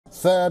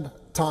Third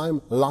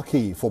time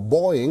lucky for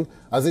Boeing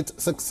as it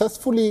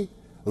successfully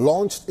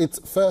launched its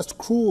first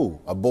crew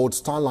aboard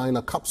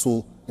Starliner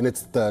capsule in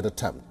its third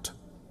attempt.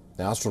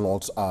 The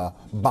astronauts are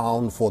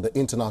bound for the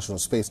International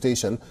Space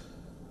Station.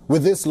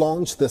 With this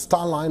launch, the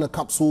Starliner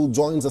capsule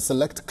joins a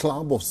select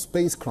club of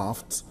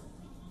spacecrafts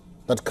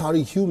that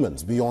carry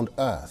humans beyond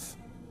Earth.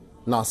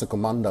 NASA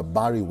Commander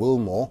Barry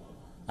Wilmore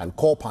and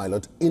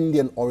co-pilot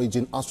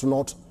Indian-origin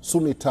astronaut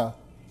Sunita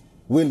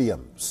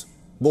Williams,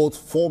 both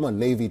former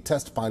Navy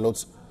test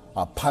pilots,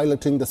 are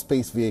piloting the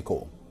space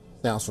vehicle.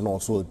 The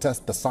astronauts will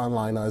test the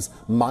Starliner's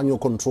manual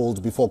controls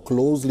before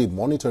closely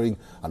monitoring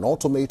an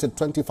automated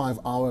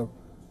 25-hour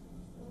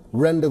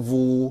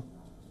rendezvous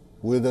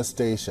with the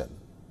station.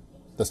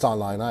 The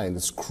Starliner and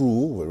its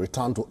crew will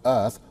return to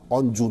Earth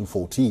on June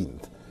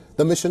 14th.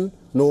 The mission,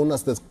 known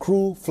as the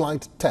Crew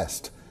Flight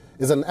Test,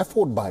 is an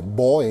effort by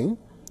Boeing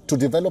to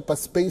develop a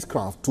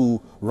spacecraft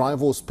to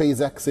rival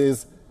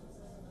SpaceX's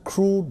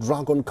Crew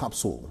Dragon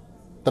capsule.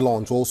 The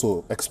launch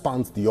also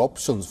expands the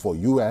options for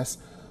U.S.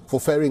 for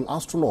ferrying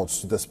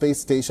astronauts to the space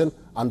station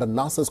under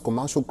NASA's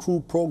Commercial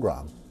Crew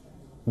Program.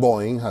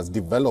 Boeing has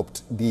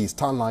developed the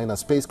Starliner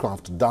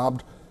spacecraft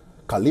dubbed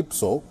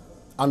Calypso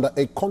under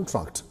a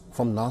contract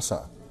from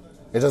NASA.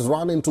 It has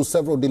run into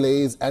several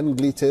delays and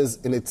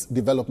glitches in its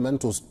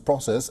developmental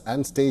process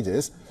and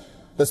stages.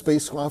 The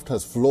spacecraft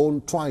has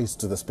flown twice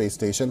to the space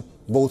station,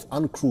 both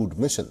uncrewed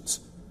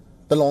missions.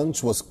 The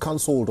launch was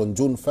cancelled on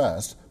June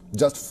 1st,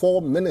 just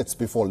 4 minutes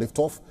before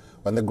liftoff,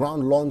 when the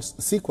ground launch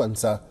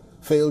sequencer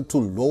failed to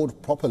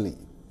load properly.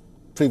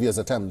 Previous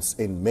attempts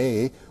in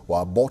May were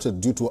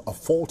aborted due to a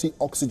faulty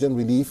oxygen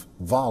relief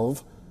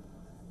valve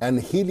and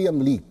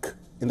helium leak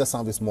in the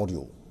service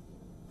module.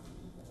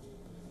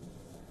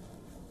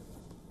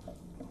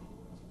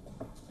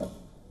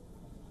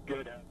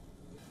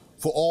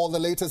 For all the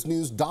latest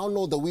news,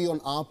 download the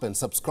WION app and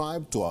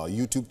subscribe to our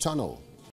YouTube channel.